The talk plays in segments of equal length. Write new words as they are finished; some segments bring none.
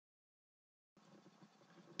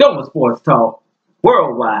Doma Sports Talk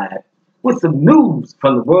worldwide with some news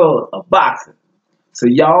from the world of boxing. So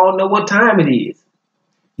y'all know what time it is.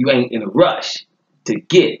 You ain't in a rush to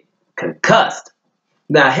get concussed.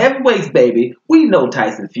 Now, heavyweights, baby, we know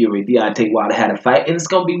Tyson Fury, Deontay Wilder had a fight, and it's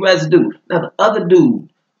going to be residue. Now, the other dude,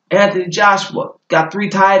 Anthony Joshua, got 3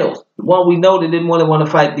 titles. The one we know that didn't want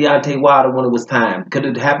to fight Deontay Wilder when it was time. Could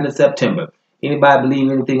have happened in September. Anybody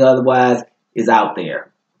believe anything otherwise is out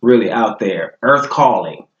there. Really out there. Earth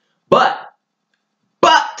calling. But,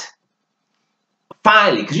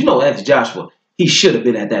 finally, because you know Anthony Joshua, he should have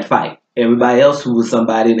been at that fight. Everybody else who was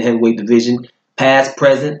somebody in the heavyweight division, past,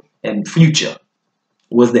 present, and future,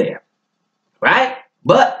 was there. Right?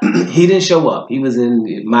 But he didn't show up. He was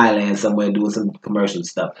in Milan somewhere doing some commercial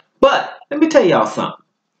stuff. But let me tell y'all something.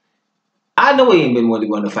 I know he ain't been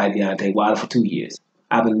wanting to fight Deontay Wilder for 2 years.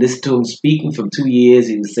 I've been listening to him speaking from 2 years.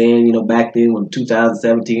 He was saying, you know, back then when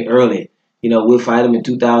 2017 early, you know, we'll fight him in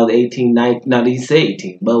 2018, 19, not he say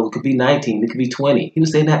 18, but it could be 19, it could be 20. He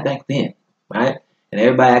was saying that back then, right? And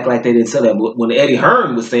everybody act like they didn't say that. But when Eddie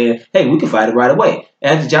Hearn was saying, hey, we can fight it right away,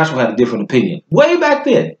 Anthony Joshua had a different opinion. Way back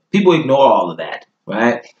then, people ignore all of that,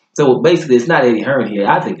 right? So basically, it's not Eddie Hearn here.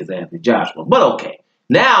 I think it's Anthony Joshua. But okay,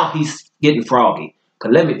 now he's getting froggy.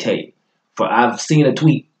 Because let me tell you, I've seen a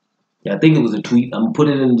tweet. I think it was a tweet. I'm going to put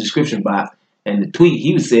it in the description box. And the tweet,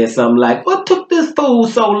 he was saying something like, what took this fool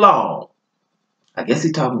so long? I guess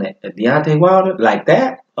he's talking to Deontay Wilder like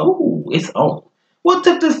that. Oh, it's on. What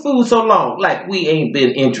took this fool so long? Like we ain't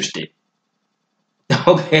been interested.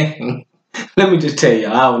 Okay. Let me just tell you,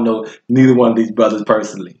 I don't know neither one of these brothers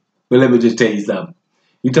personally. But let me just tell you something.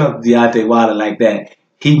 You talk to Deontay Wilder like that,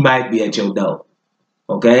 he might be at your door.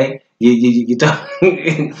 Okay? You talk to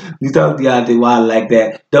Deontay Wilder like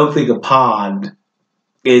that, don't think a pond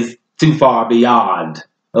is too far beyond.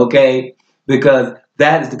 Okay? Because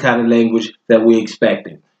that is the kind of language that we're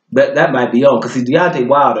expecting. But that might be on. Because see, Deontay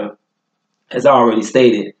Wilder has already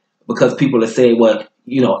stated, because people are saying, well,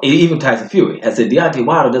 you know, even Tyson Fury has said, Deontay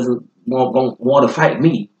Wilder doesn't want to fight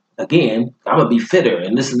me again. I'm going to be fitter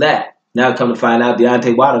and this and that. Now come to find out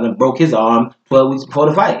Deontay Wilder broke his arm 12 weeks before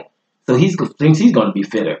the fight. So he thinks he's going to be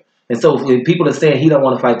fitter. And so when people are saying he don't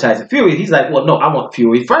want to fight Tyson Fury, he's like, well, no, I want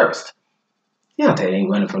Fury first. Deontay ain't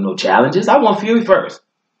running from no challenges. I want Fury first.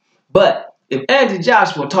 But if Anthony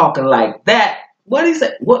Joshua talking like that, what he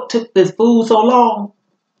said, what took this fool so long?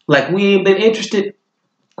 Like we ain't been interested.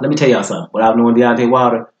 Let me tell y'all something. Without knowing Deontay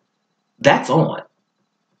Wilder, that's on.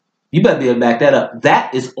 You better be able to back that up.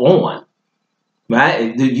 That is on.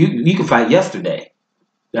 Right? You can fight yesterday.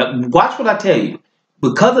 Now, watch what I tell you.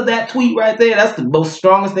 Because of that tweet right there, that's the most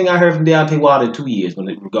strongest thing I heard from Deontay Wilder in 2 years from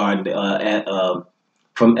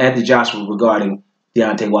Anthony Joshua regarding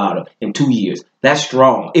Deontay Wilder in 2 years. That's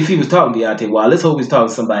strong. If he was talking to Deontay Wilder, let's hope he's talking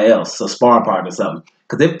to somebody else, a sparring partner or something.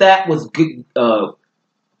 Because if that was good,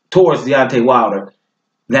 towards Deontay Wilder,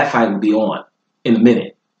 that fight would be on in a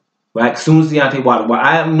minute. Right? As soon as Deontay Wilder, well,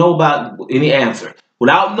 I don't know about any answer.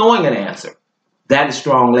 Without knowing an answer, that is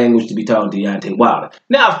strong language to be talking to Deontay Wilder.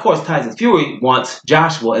 Now, of course, Tyson Fury wants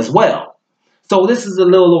Joshua as well. So this is a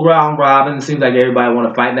little round robin. It seems like everybody want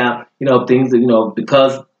to fight now. You know, things that, you know,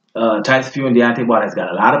 because Tyson Fury and Deontay Wilder has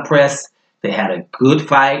got a lot of press. They had a good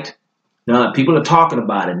fight. People are talking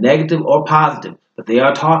about it, negative or positive, but they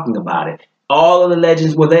are talking about it. All of the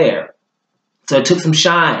legends were there. So it took some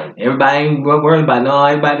shine. Everybody ain't worried about it. No,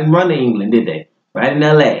 everybody didn't run to England, did they? Right in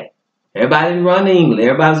L.A. Everybody didn't run to England.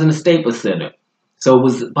 Everybody was in the Staples Center. So it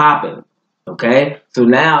was popping. Okay? So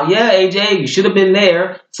now, yeah, AJ, you should have been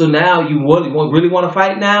there. So now you really want to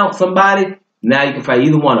fight now? Somebody? Now you can fight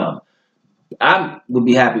either one of them. I would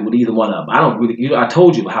be happy with either one of them. I don't really, you know, I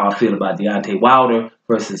told you how I feel about Deontay Wilder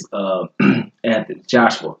versus Anthony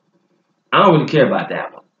Joshua. I don't really care about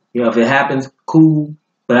that one. You know, if it happens, cool.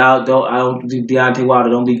 But I don't think Deontay Wilder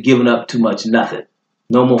don't be giving up too much, nothing.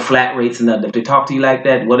 No more flat rates and nothing. If they talk to you like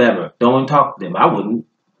that, whatever. Don't even talk to them. I wouldn't.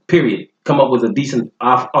 Period. Come up with a decent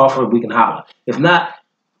offer, we can holler. If not,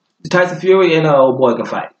 Tyson Fury and old boy can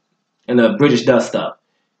fight. And the British dust up.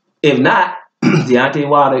 If not, Deontay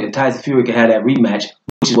Wilder and Tyson Fury can have that rematch,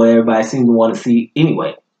 which is what everybody seems to want to see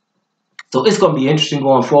anyway. So it's going to be interesting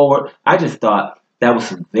going forward. I just thought that was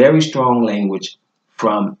some very strong language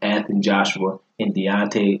from Anthony Joshua in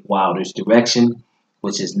Deontay Wilder's direction,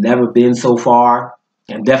 which has never been so far,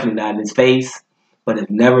 and definitely not in his face, but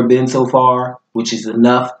it's never been so far, which is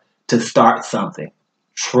enough to start something.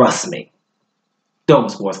 Trust me. Doma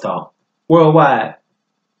Sports Talk worldwide.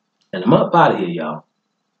 And I'm up out of here, y'all.